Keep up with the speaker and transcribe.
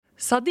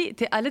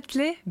صديقتي قالت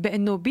لي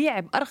بأنه بيع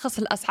بأرخص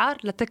الأسعار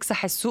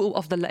لتكسح السوق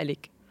وأفضل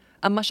لإلك،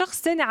 أما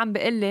شخص تاني عم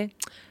بيقول لي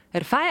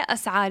ارفعي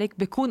أسعارك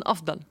بيكون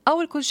أفضل.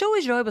 أول كل شو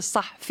الجواب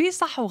الصح؟ في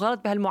صح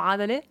وغلط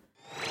بهالمعادلة؟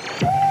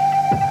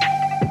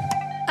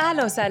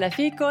 أهلا وسهلا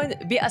فيكم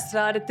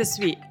بأسرار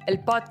التسويق،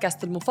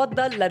 البودكاست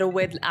المفضل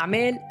لرواد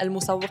الأعمال،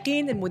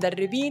 المسوقين،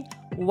 المدربين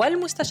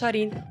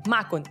والمستشارين.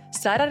 معكم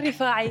سارة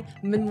الرفاعي،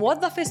 من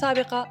موظفة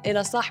سابقة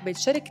إلى صاحبة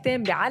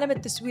شركتين بعالم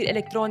التسويق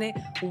الإلكتروني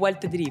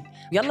والتدريب.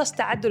 يلا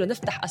استعدوا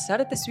لنفتح أسرار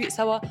التسويق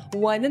سوا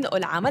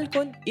وننقل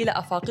عملكم إلى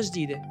آفاق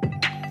جديدة.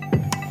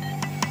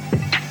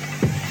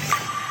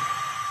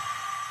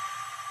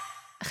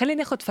 خلينا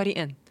ناخد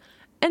فريقين،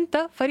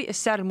 أنت فريق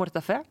السعر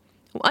المرتفع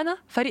وأنا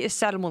فريق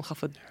السعر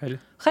المنخفض. حلو.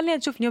 خلينا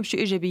نشوف اليوم شو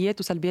إيجابيات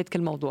وسلبيات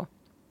كل موضوع.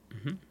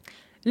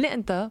 ليه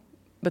أنت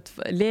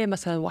ليه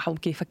مثلا واحد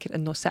ممكن يفكر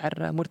إنه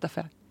سعر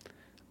مرتفع؟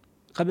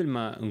 قبل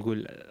ما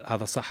نقول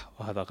هذا صح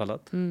وهذا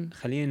غلط،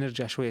 خلينا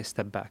نرجع شوية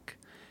ستيب باك،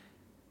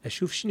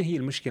 أشوف شنو هي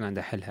المشكلة عند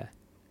حلها.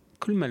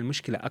 كل ما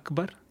المشكلة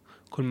أكبر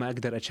كل ما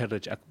أقدر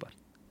أشرج أكبر.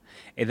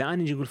 إذا أنا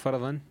نجي أقول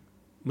فرضا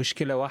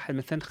مشكلة واحد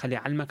مثلا، خلي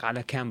أعلمك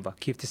على كانفا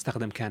كيف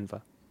تستخدم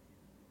كانفا.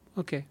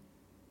 أوكي،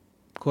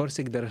 كورس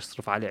أقدر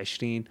أصرف عليه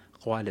 20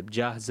 قوالب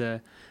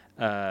جاهزة،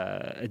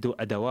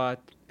 أدوات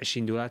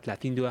 $20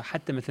 $30،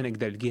 حتى مثلا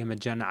أقدر ألقيها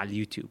مجانا على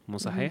اليوتيوب، مو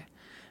صحيح؟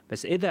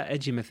 بس إذا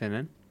أجي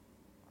مثلا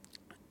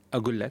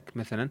أقول لك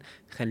مثلا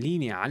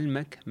خليني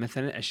أعلمك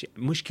مثلا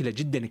مشكلة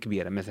جدا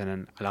كبيرة،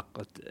 مثلا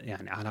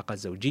علاقة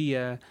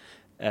زوجية،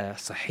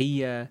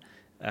 صحية،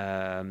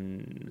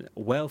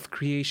 wealth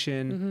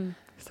creation،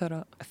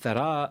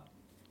 ثراء،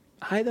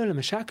 هذول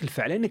مشاكل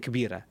فعلا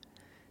كبيرة.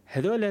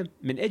 هذول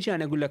من أجي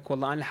أنا أقول لك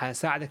والله أنا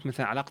حساعدك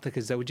مثلا علاقتك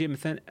الزوجية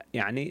مثلا،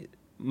 يعني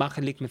ما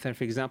خليك مثلا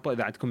في example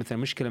إذا عندكم مثلا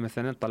مشكلة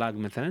مثلا طلاق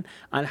مثلا،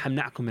 أنا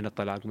حمنعكم من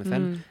الطلاق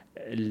مثلا،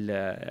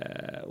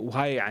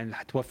 وهاي يعني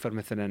حتوفر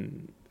مثلا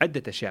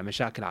عدة أشياء،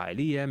 مشاكل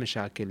عائلية،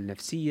 مشاكل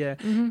نفسية،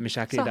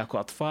 مشاكل إذا أكو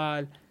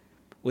أطفال.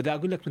 وإذا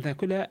أقول لك مثلا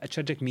كلها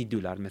أتشارجك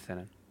 $100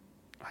 مثلا،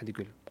 واحد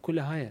يقول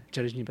كلها هاي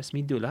تشارجني بس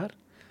 $100،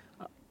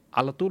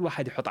 على طول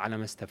واحد يحط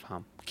علامة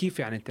استفهام. كيف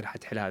يعني أنت رح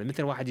تحل هذا؟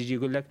 مثل واحد يجي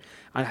يقول لك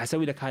أنا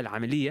حسوي لك هاي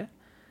العملية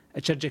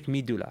أتشارجك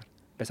 $100،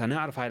 بس أنا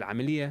أعرف هاي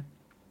العملية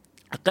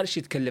أقل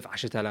شيء تكلف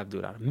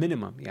 $10,000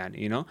 minimum،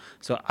 يعني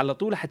على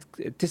طول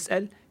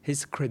حتسأل his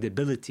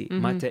credibility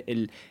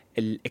ماته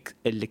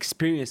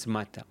experience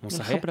ماته، مو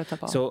صحيح؟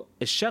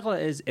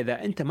 الشغلة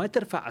إذا أنت ما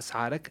ترفع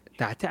أسعارك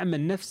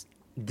تعمل نفس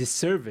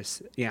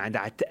disservice، يعني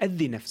دا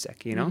تأذي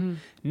نفسك.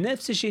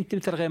 نفس الشيء أنت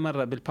مثل غير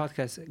مرة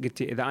بالبودكاست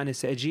قلت إذا أنا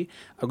سأجي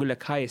أقول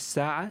لك هاي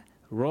الساعة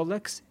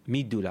رولكس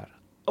 $100،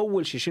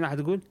 أول شيء شنو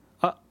حتقول؟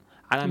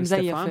 علامة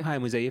استفهام، هاي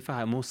مزيفة،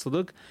 هاي مو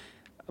صدق،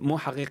 مو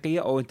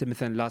حقيقية، أو أنت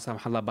مثلا لا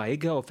سامح الله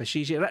بايقها أو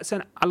فشي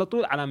رأسا على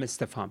طول علامة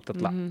استفهام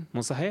تطلع،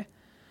 مو صحيح؟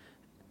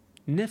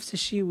 نفس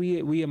الشيء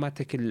ويا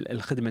ماتك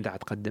الخدمة دا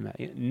تقدمها،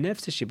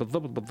 نفس الشيء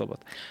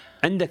بالضبط.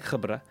 عندك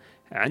خبرة،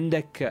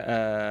 عندك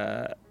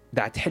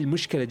دا تحل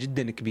مشكلة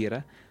جدا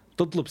كبيرة،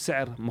 تطلب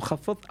سعر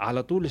مخفض،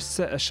 على طول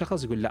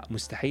الشخص يقول لا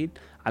مستحيل،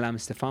 علامة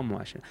استفهام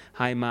ماشي.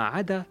 هاي ما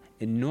عدا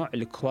النوع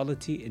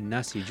الكواليتي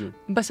الناس يجون.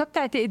 بس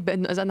بتعتقد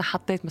بأنه إذا أنا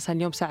حطيت مثلا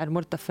اليوم سعر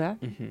مرتفع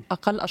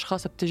أقل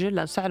أشخاص بتجي،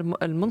 لأن سعر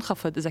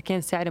المنخفض إذا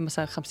كان سعره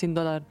مثلا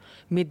 $50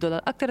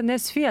 $100 أكتر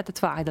الناس فيها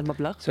تدفع هذا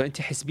المبلغ.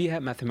 أنت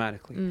حسبيها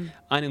mathematically.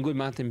 أنا نقول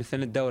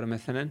مثلا الدورة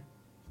مثلا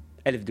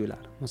 $1,000،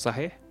 مو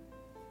صحيح؟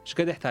 إيش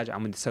قد يحتاج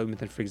عمود تسوي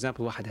مثلا for example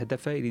واحد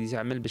هدفه يريد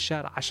يعمل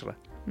بالشهر 10، إيش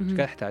قد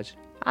يحتاج؟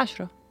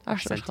 10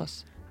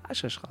 أشخاص،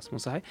 10 أشخاص، مو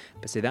صحيح؟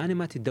 بس إذا أنا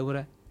ماتي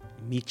الدورة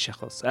 100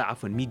 شخص،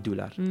 عفوا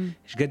 $100،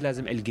 إيش قد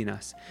لازم ألقي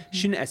ناس؟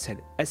 شنو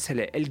أسهل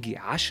ألقي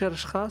 10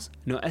 أشخاص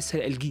إنه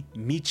أسهل ألقي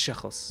 100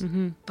 شخص؟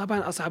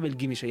 طبعا أصعب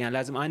ألقي 100 يعني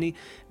لازم أني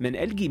من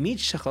ألقي 100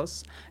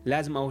 شخص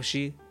لازم أول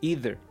شيء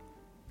either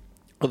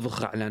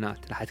أضخ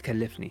إعلانات راح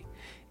تكلفني،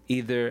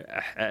 either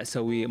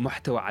أسوي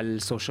محتوى على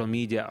السوشيال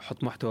ميديا،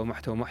 أحط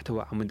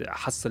محتوى عمود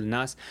أحصل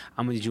ناس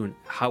عمود يجون،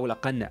 أحاول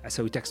أقنع،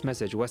 أسوي تكست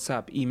مسج،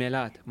 واتساب،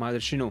 إيميلات، ما أدري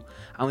شنو،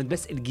 عمود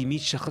بس ألقي 100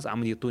 شخص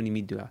عمود يعطوني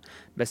 $100.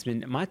 بس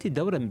من ماتي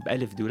الدورة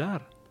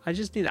 $1,000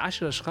 أجزني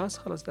 10 أشخاص،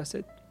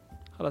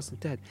 خلاص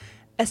انتهت.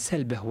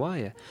 أسهل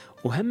بهواية.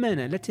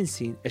 وهمنا لا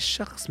تنسين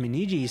الشخص من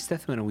يجي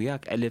يستثمر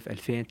وياك 1000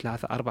 2000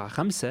 3 4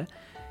 5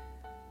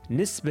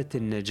 نسبة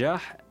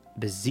النجاح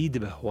بتزيد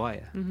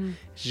بهواية.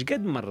 إيش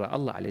قد مرة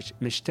الله عليك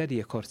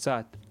مشترية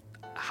كورسات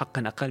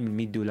حقا أقل من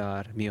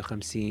 $100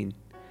 150،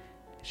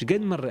 إيش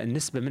قد مرة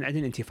النسبة من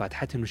عندن أنت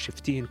فاتحتهن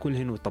وشفتيهن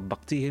كلهن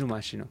وطبقتيهن وما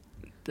شنو؟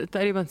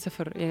 تقريبا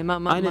صفر يعني.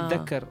 أنا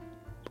أتذكر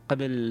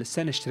قبل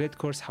سنة اشتريت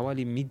كورس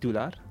حوالي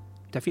 $100،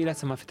 تعرفي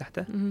لسه ما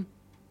فتحته.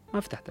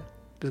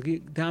 بس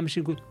دائما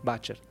شو نقول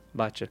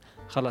باكر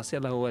خلاص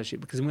يلا هو شيء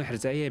بس مو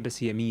يحرزها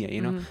بس هي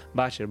 100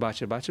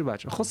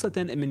 باكر، خاصة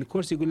من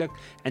الكورس يقول لك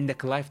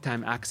عندك لايف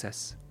تايم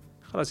اكسس،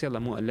 خلاص يلا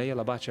مو الا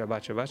يلا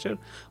باكر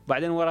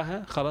وبعدين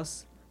وراها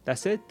خلاص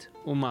دست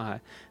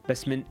وماها.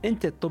 بس من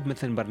انت تطب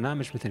مثلا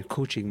برنامج مثلا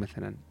كوتشنج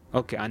مثلا،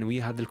 اوكي انا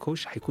ويا هذا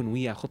الكوتش حيكون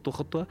ويا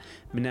خطوه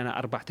من انا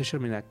 4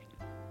 أشهر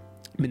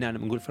من انا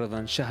بنقول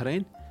فرضا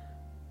شهرين،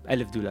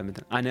 $1000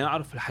 مثلا، أنا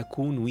أعرف رح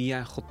أكون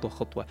وياه خطوة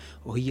خطوة.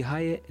 وهي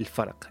هاي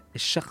الفرق،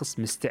 الشخص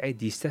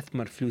مستعد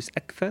يستثمر فلوس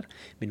أكثر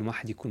من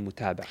واحد يكون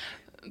متابع.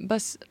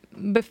 بس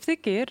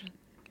بفتكر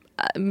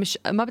مش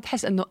ما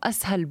بتحس انه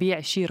اسهل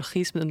بيع شيء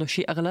رخيص من انه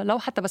شيء اغلى؟ لو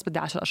حتى بس بدي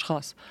 10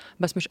 اشخاص،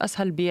 بس مش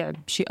اسهل بيع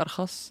بشيء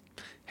ارخص؟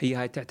 هي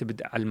هاي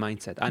تعتمد على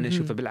المايند سيت. انا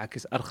اشوفه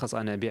بالعكس ارخص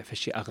انا ابيع في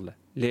شيء اغلى.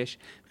 ليش؟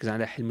 because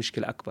انا احل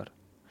مشكله اكبر،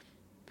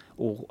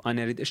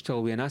 وانا اريد اشتغل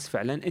ويا ناس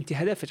فعلا. انت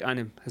هدفك،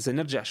 انا هسه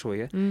نرجع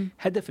شويه،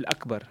 هدف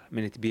الاكبر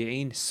من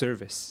تبيعين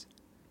سيرفيس،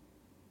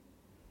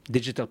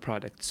 ديجيتال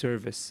برودكت،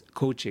 سيرفيس،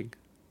 كوتشنج،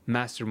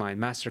 ماستر مايند،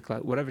 ماستر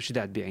كلاس، whatever شو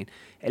دا تبيعين.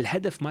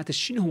 الهدف مالته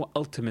شنو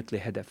هو ultimately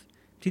هدف؟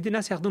 تريد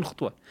الناس ياخذون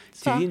خطوه،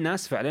 تريد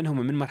الناس فعلا هم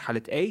من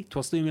مرحله A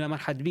توصلين الى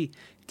مرحله B،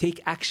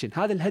 تيك اكشن.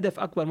 هذا الهدف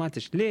اكبر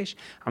مالتش. ليش؟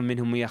 عم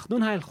منهم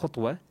ياخذون هاي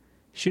الخطوه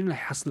شنو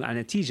راح يحصل على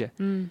نتيجه،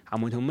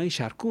 عم هم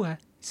يشاركوها،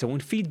 يسوون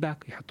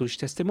فيدباك، يحطون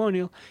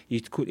تستيمونيال،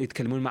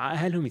 يتكلمون مع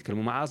اهلهم،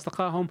 يتكلمون مع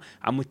اصدقائهم،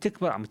 عم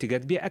تكبر، عم تقدر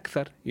تبيع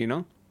اكثر.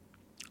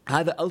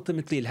 هذا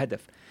ultimately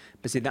الهدف.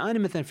 بس اذا انا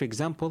مثلا for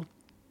example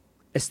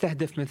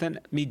استهدف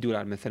مثلا $100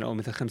 مثلا او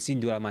مثلا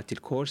 $50 مالتي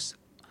الكورس،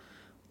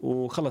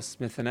 وخلص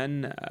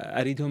مثلا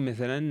اريدهم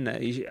مثلا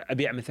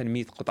ابيع مثلا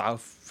 100 قطعه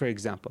فور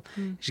اكزامبل،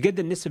 ايش قد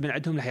النسبه من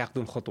عندهم راح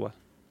ياخذون خطوه؟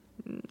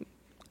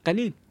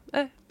 قليل.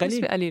 قليل،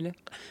 نسبه قليله.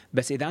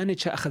 بس اذا انا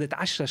اخذت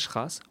 10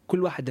 اشخاص كل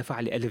واحد دفع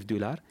لي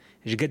 $1000،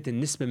 ايش قد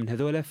النسبه من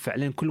هذول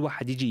فعلا كل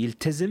واحد يجي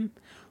يلتزم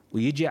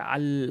ويجي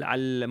على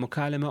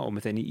المكالمه او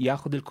مثلا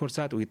ياخذ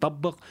الكورسات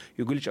ويطبق،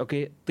 يقول لك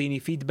اوكي اعطيني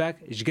فيدباك.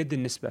 ايش قد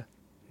النسبه؟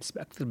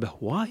 نسبه اكثر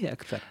بهوايه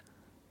اكثر.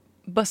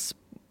 بس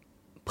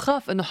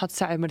بخاف انه حط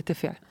سعر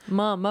مرتفع،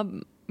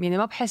 ما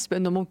بحس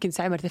بانه ممكن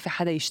سعر مرتفع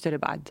حدا يشتري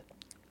بعد.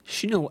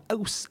 شنو هو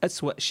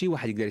أسوأ شيء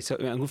واحد يقدر يسوي؟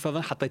 يعني نقول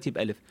فرضا حطيتي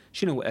ب1000،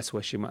 شنو هو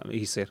أسوأ شيء ما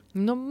يصير؟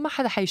 انه ما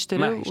حدا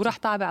حيشتري وراح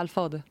تعبي على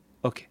الفاضي.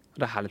 اوكي،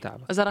 راح على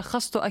تعبه. اذا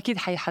رخصته اكيد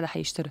حدا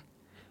حيشتري.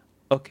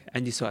 اوكي،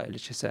 عندي سؤال لك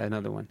هسه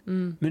another one.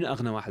 من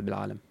اغنى واحد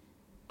بالعالم؟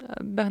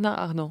 برنارد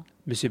أرنو.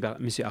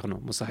 مسيو أرنو،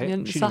 مو صحيح؟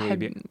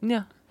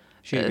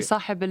 يعني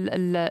صاحب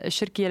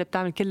الشركه اللي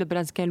بتعمل كل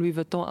البراندز، كان لوي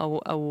فيتون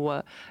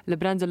او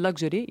البراندز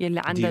اللكجري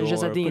يلي عندها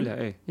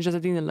الجزادين،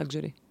 جزادين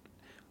اللكجري.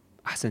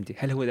 احسنتي.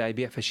 هل هو دا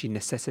يبيع فشي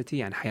نسيسيتي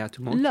يعني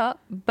حياته موت؟ لا،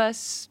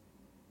 بس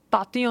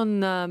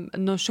تعطيهم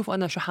انه شوف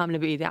انا شو حامله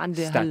بايدي،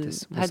 عندي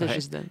هذا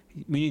الجزدان.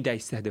 مين دا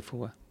يستهدف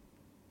هو؟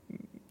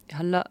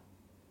 هلا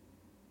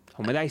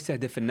هم لا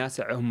يستهدف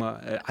الناس هم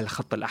على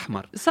الخط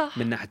الأحمر، صح،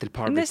 من ناحية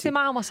الباربيتي. الناس اللي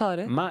معها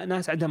مصاري، ما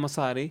ناس عندها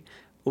مصاري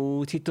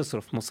وتي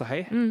تصرف، مو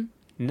صحيح؟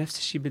 نفس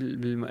الشيء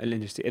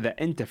بالاندستري. إذا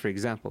أنت for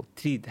example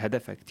تريد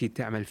هدفك تريد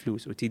تعمل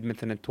فلوس وتريد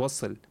مثلا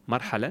توصل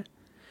مرحلة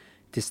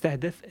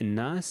تستهدف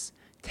الناس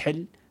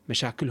تحل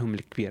مشاكلهم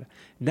الكبيرة.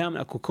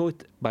 دائما أكو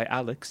كوت باي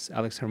أليكس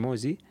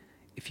هرموزي: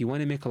 if you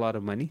want to make a lot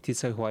of money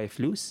تسوي هواية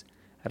فلوس،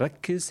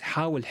 ركز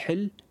حاول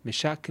حل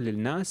مشاكل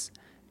الناس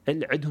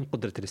اللي عندهم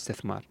قدرة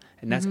الاستثمار،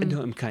 الناس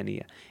عندهم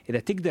إمكانية. إذا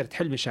تقدر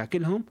تحل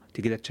مشاكلهم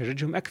تقدر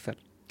تشجعهم أكثر.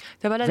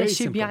 طب هلا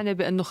الشيء بيعني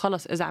بأنه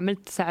خلص إذا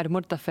عملت سعر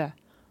مرتفع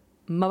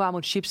ما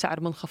بعمل شيء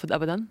بسعر منخفض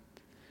أبدا؟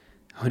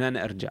 هنا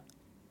أنا أرجع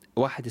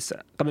واحد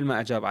قبل ما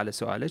أجاب على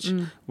سؤالك،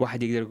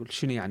 واحد يقدر يقول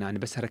شنو يعني أنا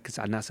بس أركز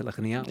على الناس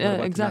الأغنياء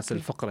وضربت الناس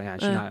الفقراء،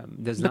 يعني شنو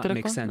does not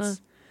make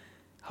sense.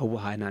 هو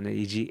هاي أنا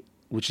يجي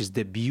which is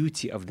the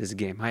beauty of this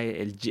game.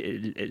 هاي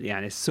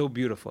يعني so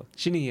beautiful.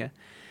 شنو هي؟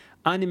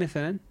 أنا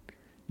مثلا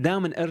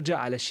دائما ارجع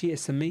على شيء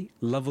اسميه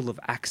level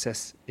of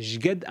access. ايش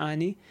قد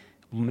اني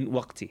من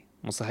وقتي،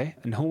 مو صحيح؟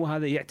 انه هو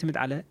هذا يعتمد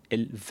على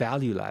ال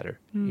value ladder.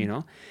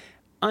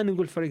 انا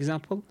اقول for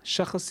example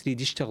شخص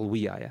يريد يشتغل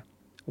وياي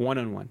one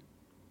on one،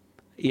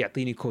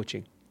 يعطيني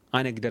coaching،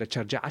 انا اقدر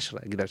اشرجه 10،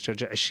 اقدر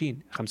اشرجه 20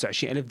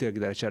 25 ألف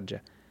اقدر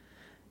اشرجه.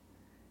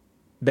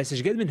 بس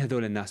ايش قد من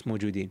هذول الناس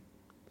موجودين؟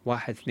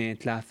 1 2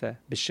 3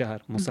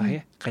 بالشهر، مو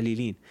صحيح؟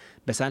 قليلين.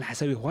 بس انا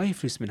حسوي هواي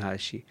فلوس من هذا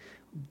الشيء.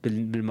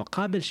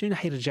 بالمقابل شنو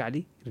راح يرجع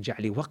لي؟ يرجع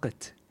لي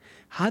وقت.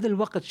 هذا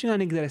الوقت شنو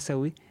انا اقدر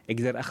اسوي؟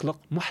 اقدر اخلق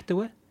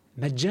محتوى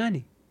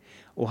مجاني،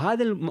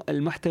 وهذا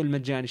المحتوى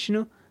المجاني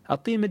شنو؟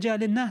 اعطيه مجال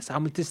للناس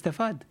عم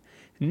تستفاد.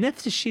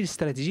 نفس الشيء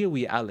الاستراتيجيه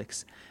ويا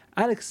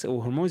أليكس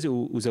وهرموزي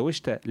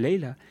وزوجته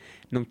ليلى،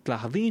 انهم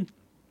تلاحظين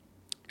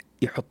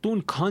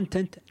يحطون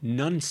كونتنت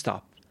نون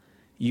ستوب،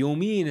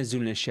 يوميا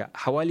ينزلون اشياء،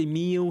 حوالي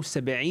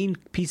 170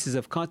 pieces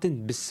of content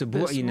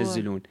بالاسبوع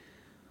ينزلون،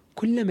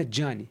 كله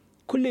مجاني،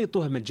 كله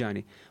يطوها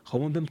مجاني.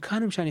 هو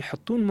بامكانهم عشان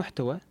يحطون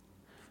محتوى.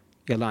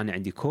 يلا انا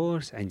عندي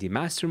كورس، عندي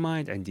ماستر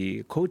مايند،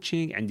 عندي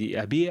كوتشنج،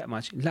 عندي ابيع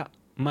ماشي، لا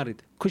ما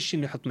اريد كل شيء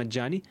نحط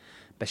مجاني.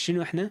 بس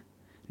شنو احنا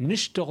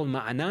نشتغل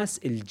مع ناس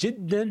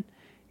الجدا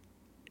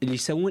اللي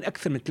يسوون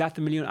اكثر من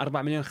 3 مليون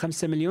 4 مليون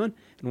 5 مليون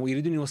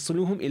ويريدون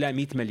يوصلوهم الى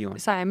 100 مليون.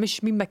 صحيح،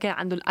 مش مين ما كان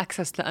عنده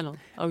الاكسس لهم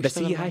او بس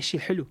هي هاي الشيء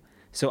حلو.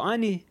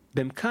 اني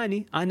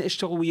بامكاني انا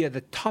اشتغل ويا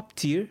ذا توب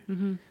تير،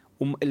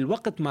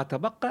 والوقت ما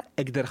تبقى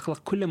اقدر اخلق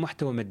كل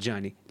محتوى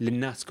مجاني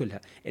للناس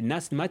كلها.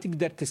 الناس ما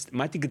تقدر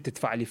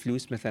تدفع لي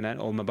فلوس مثلا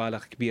او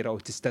مبالغ كبيره او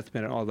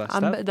تستثمر او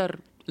عم بقدر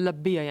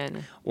لبيها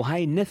يعني.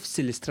 وهاي نفس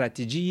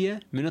الاستراتيجيه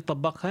من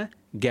طبقها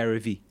جاري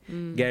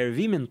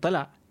في. من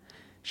طلع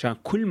عشان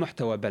كل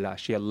محتوى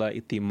بلاش، يلا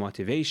يعطي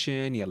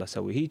موتيفيشن، يلا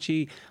سوي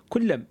هيجي،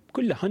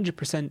 كله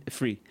 100%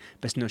 free.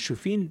 بس انه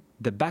شوفين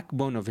the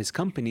backbone of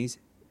his companies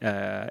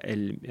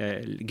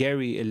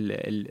جاري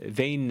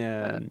الفين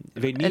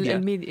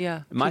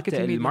ميديا مات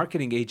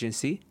الماركتينج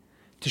ايجنسي،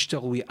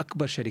 تشتغل ويا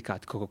اكبر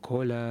شركات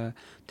كوكاكولا،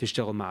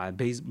 تشتغل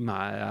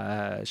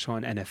مع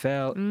شون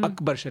NFL،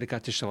 اكبر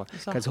شركات تشتغل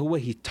كاز هو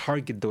هي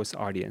تارجت those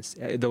audience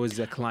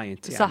those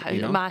clients صح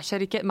يعني مع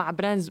شركات مع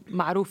براندز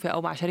معروفه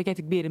او مع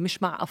شركات كبيره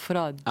مش مع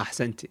افراد.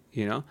 احسنتي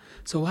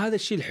هذا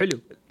الشيء الحلو.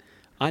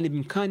 انا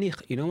بامكاني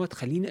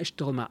خليني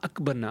اشتغل مع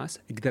اكبر ناس،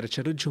 اقدر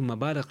اشرجهم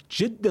مبالغ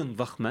جدا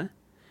ضخمه،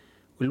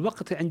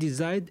 والوقت عندي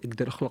زايد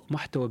اقدر اخلق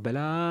محتوى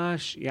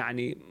بلاش،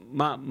 يعني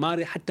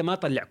ما حتى ما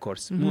طلع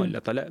كورس، مو الا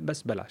طلع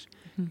بس بلاش.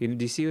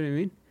 دي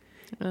سي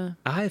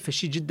هاي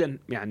فشي جدا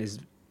يعني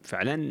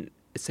فعلا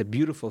it's a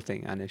beautiful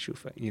thing. انا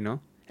اشوفه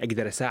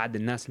اقدر اساعد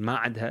الناس ما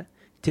عندها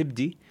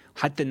تبدي،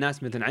 وحتى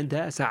الناس مثلا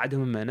عندها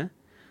اساعدهم انا،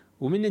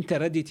 ومن انت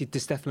رديتي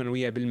تستثمر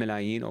ويا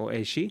بالملايين او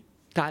اي شيء،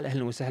 تعال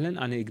اهلا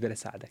وسهلا انا اقدر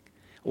اساعدك.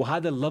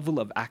 وهذا الليفل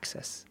اوف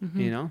اكسس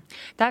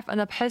تعرف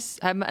انا بحس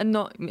بما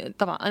انه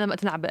طبعا انا ما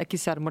اتنعب باكيد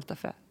سعر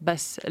مرتفع،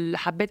 بس اللي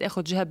حبيت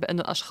اخذ جهه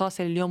بانه الاشخاص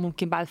اللي اليوم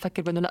ممكن بعد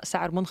فكر بانه لا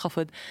سعر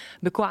منخفض،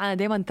 بيكون عنا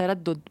دائما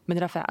تردد من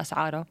رفع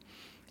اسعاره.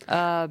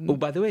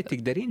 وباي ذا واي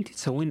تقدرين انت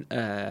تسوين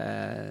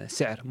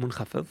سعر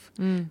منخفض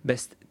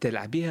بس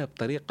تلعبيها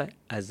بطريقه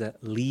از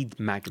ليد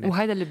ماجنت.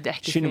 وهذا اللي بدي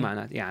احكي شنو فيه.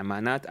 معنات؟ يعني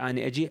معنات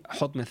اني اجي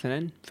احط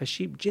مثلا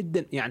فشي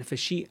جدا يعني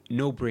فشي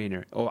نو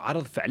برينر او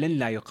عرض فعلا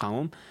لا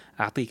يقاوم،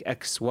 اعطيك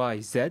اكس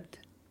واي زد،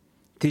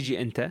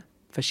 تجي انت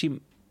فشي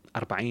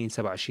 40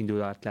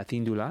 $27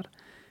 $30،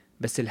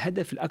 بس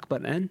الهدف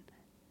الاكبر ان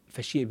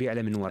فشي يبيع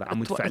له من وراء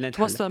عمود فعلا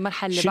توصل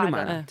المرحله اللي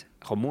بعدها.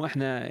 مو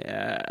احنا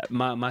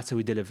ما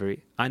اسوي ديليفري،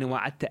 انا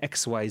وعدته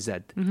اكس واي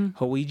زد،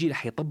 هو يجي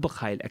رح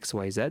يطبق هاي الاكس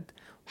واي زد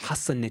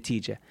وحصل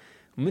نتيجه.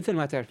 ومثل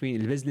ما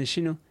تعرفين البزنس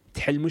شنو،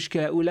 تحل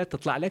مشكله اولى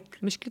تطلع لك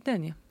مشكله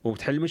ثانيه،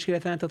 وتحل مشكله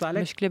ثانيه تطلع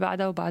لك مشكله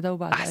بعدها وبعدها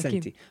وبعدها.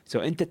 احسنتي.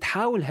 انت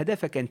تحاول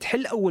هدفك ان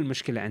تحل اول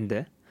مشكله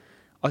عنده،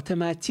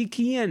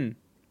 اوتوماتيكيا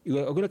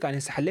اقول لك انا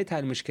هسه حليت هاي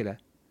المشكله،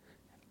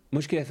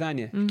 مشكله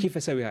ثانيه كيف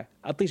اسويها؟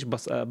 اعطيش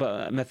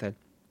مثل،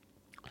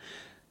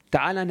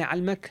 تعال أنا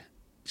أعلمك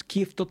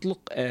كيف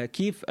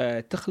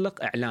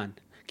تخلق إعلان،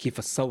 كيف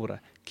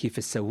الصورة، كيف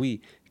تسويه،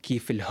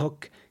 كيف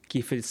الهوك،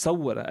 كيف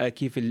الصورة،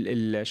 كيف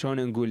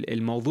شلون نقول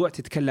الموضوع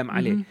تتكلم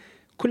عليه.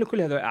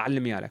 كل هذا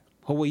أعلم يالك.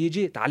 هو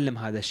يجي يتعلم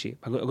هذا الشيء،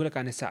 أقول لك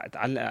أنا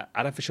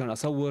أعرف شلون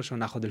أصور،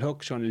 شلون أخذ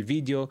الهوك، شلون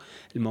الفيديو،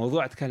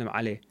 الموضوع أتكلم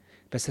عليه.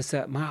 بس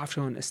هسه ما أعرف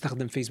شلون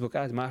أستخدم فيسبوك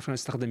آدز، ما أعرف شلون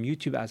أستخدم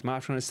يوتيوب آدز، ما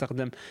أعرف شلون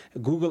أستخدم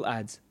جوجل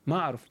آدز، ما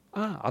أعرف.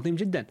 عظيم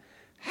جدا.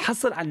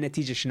 حصل على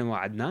النتيجة شنو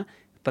وعدنا،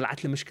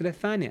 طلعت لي مشكلة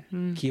ثانية،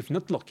 كيف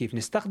نطلق، كيف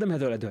نستخدم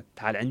هذول الأدوات.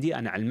 تعال عندي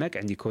أنا أعلمك،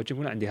 عندي كوتشنج،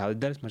 ولا عندي هذا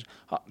الدرس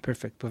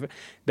بيرفكت.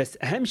 بس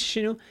أهم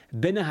شيء شنو،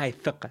 بنى هاي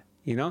الثقة.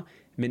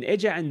 من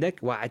إجا عندك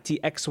وعدتي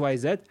إكس واي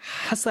زد،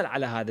 حصل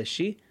على هذا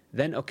الشيء،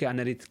 then أوكي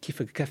أنا أريد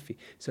كيف أكفي.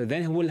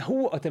 then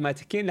هو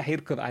أوتوماتيكيا رح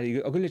يركض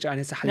علي. أقول لك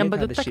أنا حليت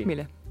هذا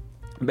الشيء،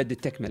 بدي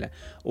التكملة.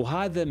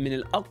 وهذا من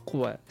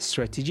الأقوى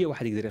استراتيجية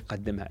واحد يقدر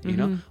يقدمها.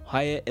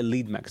 هاي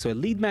الليد ماج.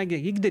 الليد ماج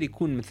يقدر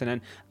يكون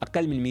مثلا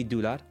أقل من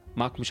 $100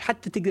 ماك، مش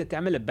حتى تقدر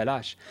تعمله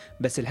ببلاش،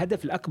 بس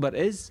الهدف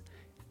الأكبر is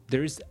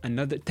there's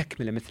another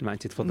تكملة مثل ما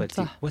أنت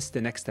تفضلتي. what's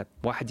the next step؟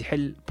 واحد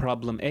يحل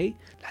problem A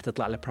رح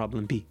تطلع له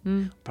problem B،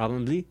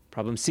 problem B،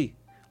 problem C،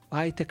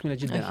 وهاي تكملة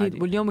جدا عادي.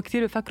 واليوم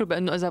كثير بفكروا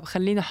بأنه إذا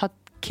بخلينا نحط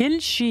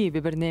كل شيء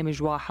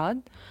ببرنامج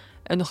واحد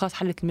إنه خلاص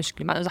حلت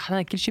المشكلة. مع إذا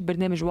حطينا كل شيء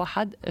ببرنامج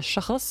واحد،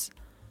 الشخص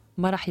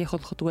ما رح ياخذ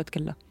الخطوات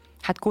كلها،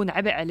 حتكون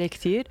عبء عليه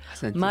كثير،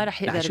 ما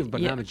رح يقدر يشوف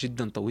برنامج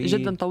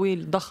جدا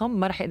طويل ضخم،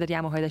 ما رح يقدر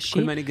يعمل هذا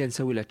الشيء. كل ما نقدر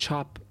نسوي له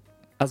تشوب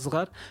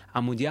اصغر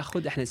عمود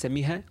ياخذ، احنا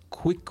نسميها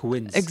كويك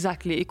وينز.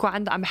 اكزاكتلي، يكون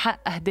عنده عم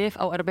يحقق اهداف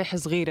او ارباح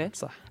صغيره،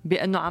 صح،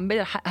 بانه عم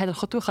بقدر يحقق هذه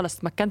الخطوه، خلص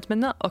تمكنت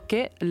منها،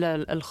 اوكي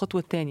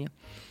الخطوه الثانيه.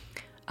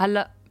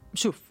 هلا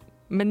شوف،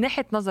 من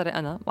ناحيه نظري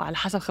انا وعلى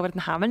حسب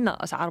خبرتنا،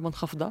 عملنا اسعار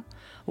منخفضه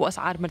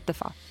واسعار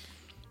مرتفعه.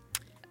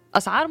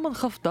 اسعار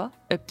منخفضه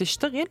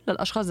بتشتغل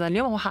للاشخاص اللي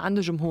اليوم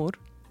هو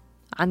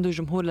عنده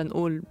جمهور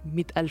لنقول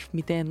 100,000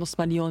 200 نص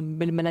مليون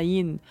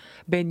بالملايين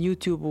بين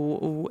يوتيوب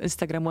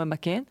وانستغرام وين ما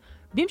كان،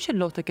 بيمشي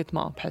اللو تيكت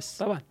معه. بحس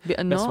طبعا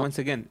بأنه بس وانس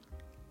اجين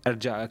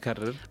ارجع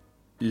اكرر،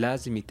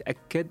 لازم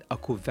يتاكد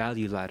اكو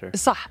فاليو لادر.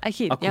 صح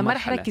اكيد، يعني ما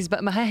رح ركز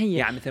بقى، ما هي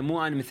يعني مثل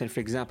مو انا مثل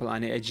فور اكزامبل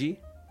انا اجي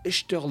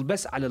اشتغل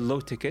بس على اللو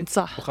تيكت،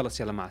 صح،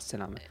 وخلص يلا مع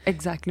السلامه.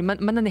 اكزاكتلي،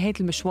 من نهايه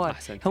المشوار.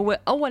 أحسنت. هو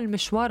اول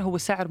مشوار هو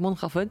سعر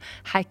منخفض،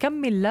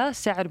 حيكمل لا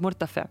سعر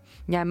مرتفع.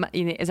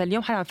 يعني اذا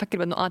اليوم حدا عم يفكر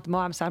بانه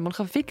ما عم سعر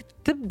منخفض، فيك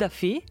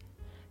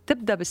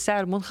تبدا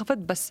بالسعر منخفض،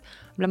 بس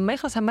لما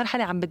يخلص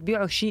هالمرحله عم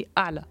بتبيعوا شيء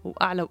اعلى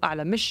واعلى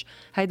واعلى، مش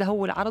هيدا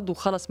هو العرض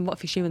وخلص ما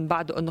في شيء من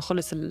بعده انه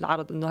خلص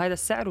العرض، انه هيدا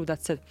السعر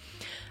وذاتس.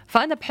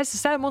 فانا بحس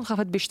السعر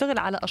المنخفض بيشتغل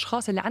على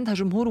اشخاص اللي عندها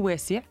جمهور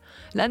واسع،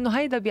 لانه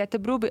هيدا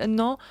بيعتبروه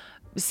بانه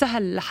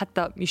سهل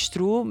لحتى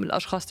يشتروه، من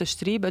الاشخاص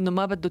تشتريه، بانه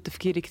ما بده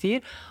تفكير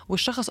كتير،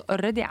 والشخص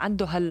اوريدي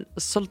عنده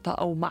هالسلطه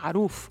او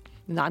معروف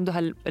انه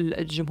عنده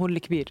الجمهور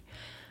الكبير.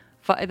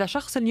 فإذا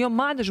شخص اليوم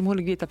ما عنده جمهور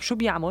كبير، طب شو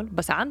بيعمل؟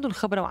 بس عنده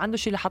الخبرة وعنده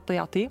شيء اللي حتى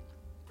يعطيه،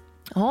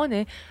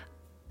 هون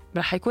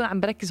رح يكون عم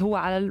بركز هو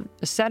على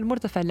السعر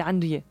المرتفع اللي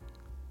عنده إياه.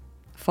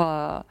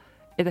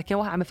 فإذا كان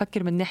واحد عم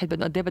يفكر من ناحية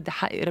بأنه قديه بدي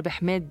أحقق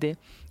ربح مادي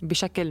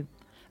بشكل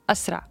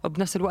أسرع،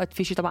 وبنفس الوقت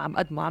في شيء طبعا عم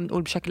قدمه، عم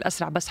نقول بشكل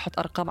أسرع بس حط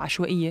أرقام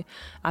عشوائية،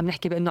 عم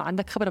نحكي بأنه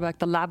عندك خبرة بدك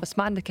تطلعها بس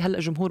ما عندك هلأ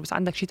جمهور، بس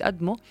عندك شيء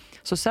تقدمه،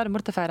 السعر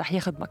المرتفع رح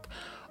يخدمك.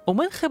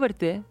 ومن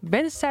خبرتي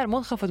بين السعر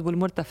المنخفض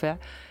والمرتفع،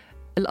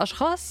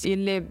 الأشخاص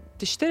اللي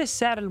بتشتري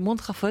السعر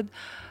المنخفض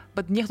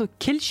بدهم ياخذوا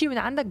كل شيء من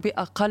عندك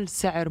بأقل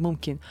سعر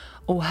ممكن،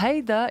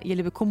 وهيدا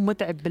يلي بيكون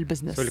متعب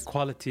بالبزنس.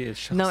 الكواليتي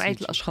الشخص، نوعية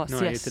الأشخاص،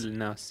 نوعية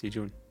الناس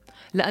يجون،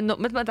 لأنه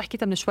مثل ما أنت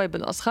حكيتها من شوي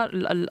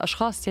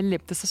الأشخاص يلي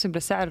بتستثمر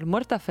بالسعر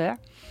المرتفع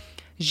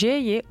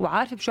جاية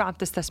وعارفة بشو عم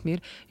تستثمر،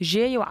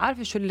 جاية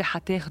وعارفة شو اللي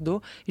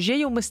حتاخده،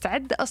 جاية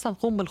ومستعدة أصلا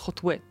تقوم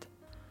بالخطوات.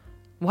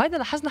 وهذا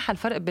لاحظنا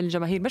حالفرق بين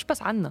الجماهير، مش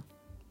بس عنا،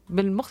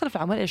 بالمختلف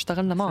العملاء اللي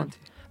اشتغلنا معهم،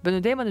 بأنه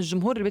دايما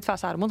الجمهور اللي بيدفع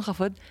سعر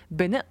منخفض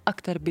بنق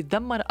أكتر،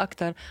 بيدمر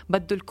أكتر،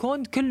 بده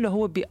الكون كله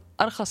هو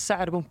بأرخص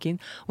سعر ممكن.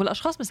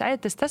 والأشخاص مساعدة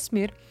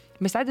تستثمر،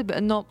 مساعدة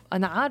بأنه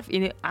أنا عارف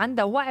يعني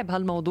عندها وعي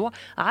بهالموضوع،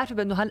 عارفة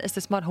بأنه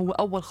هالاستثمار هو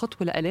أول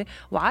خطوة لإلي،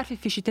 وعارفة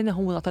في شيء تاني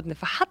هو ناطرني.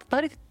 فحتى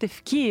طريقة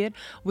التفكير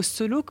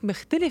والسلوك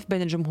مختلف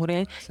بين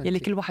الجمهورين يلي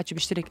كل واحد شو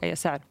بيشترك أي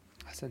سعر.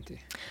 أحسنتي.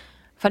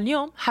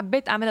 فاليوم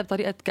حبيت أعملها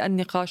بطريقة كأن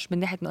نقاش من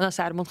ناحية أنه أنا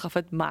سعر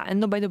منخفض، مع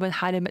أنه بيني وبين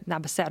حالي مقنع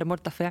بالسعر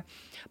مرتفع،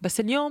 بس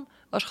اليوم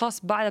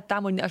أشخاص بعدها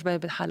بتعمل نقاش بيني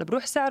وبين حالي،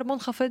 بروح سعر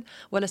منخفض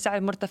ولا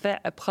سعر مرتفع،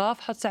 بخاف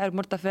حط سعر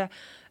مرتفع،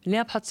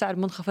 ليه بحط سعر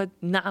منخفض؟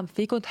 نعم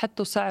فيكم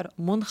تحطوا سعر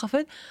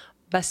منخفض،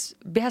 بس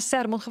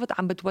بهالسعر منخفض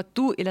عم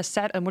بتودوه إلى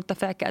السعر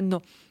المرتفع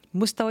كأنه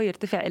مستوى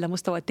يرتفع إلى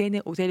مستوى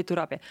تاني وثالث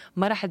ورابع.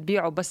 ما راح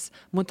تبيعوا بس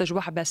منتج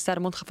واحد بهالسعر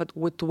منخفض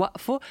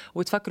وتوقفوا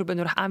وتفكروا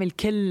بأنه راح أعمل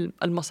كل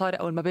المصاري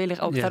أو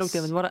المبالغ أو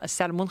ثروتي من وراء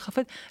السعر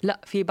المنخفض. لا،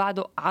 في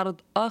بعده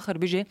عرض آخر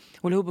بيجي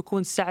واللي هو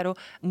بيكون سعره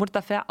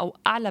مرتفع أو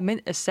أعلى من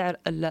السعر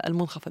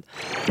المنخفض.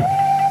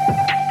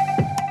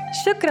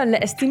 شكراً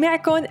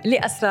لاستماعكم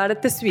لأسرار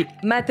التسويق.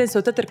 ما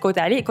تنسوا تتركوا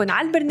تعليقكم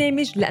على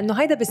البرنامج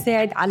لأنه هيدا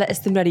بيساعد على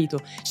استمراريته.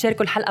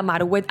 شاركوا الحلقة مع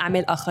رواد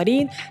أعمال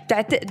آخرين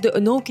بتعتقدوا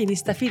أنه ممكن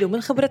يستفيدوا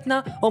من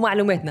خبرتنا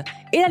ومعلوماتنا.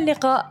 إلى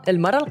اللقاء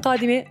المرة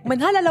القادمة،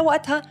 ومن هلا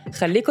لوقتها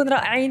خليكن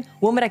رائعين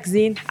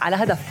ومركزين على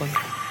هدفكم.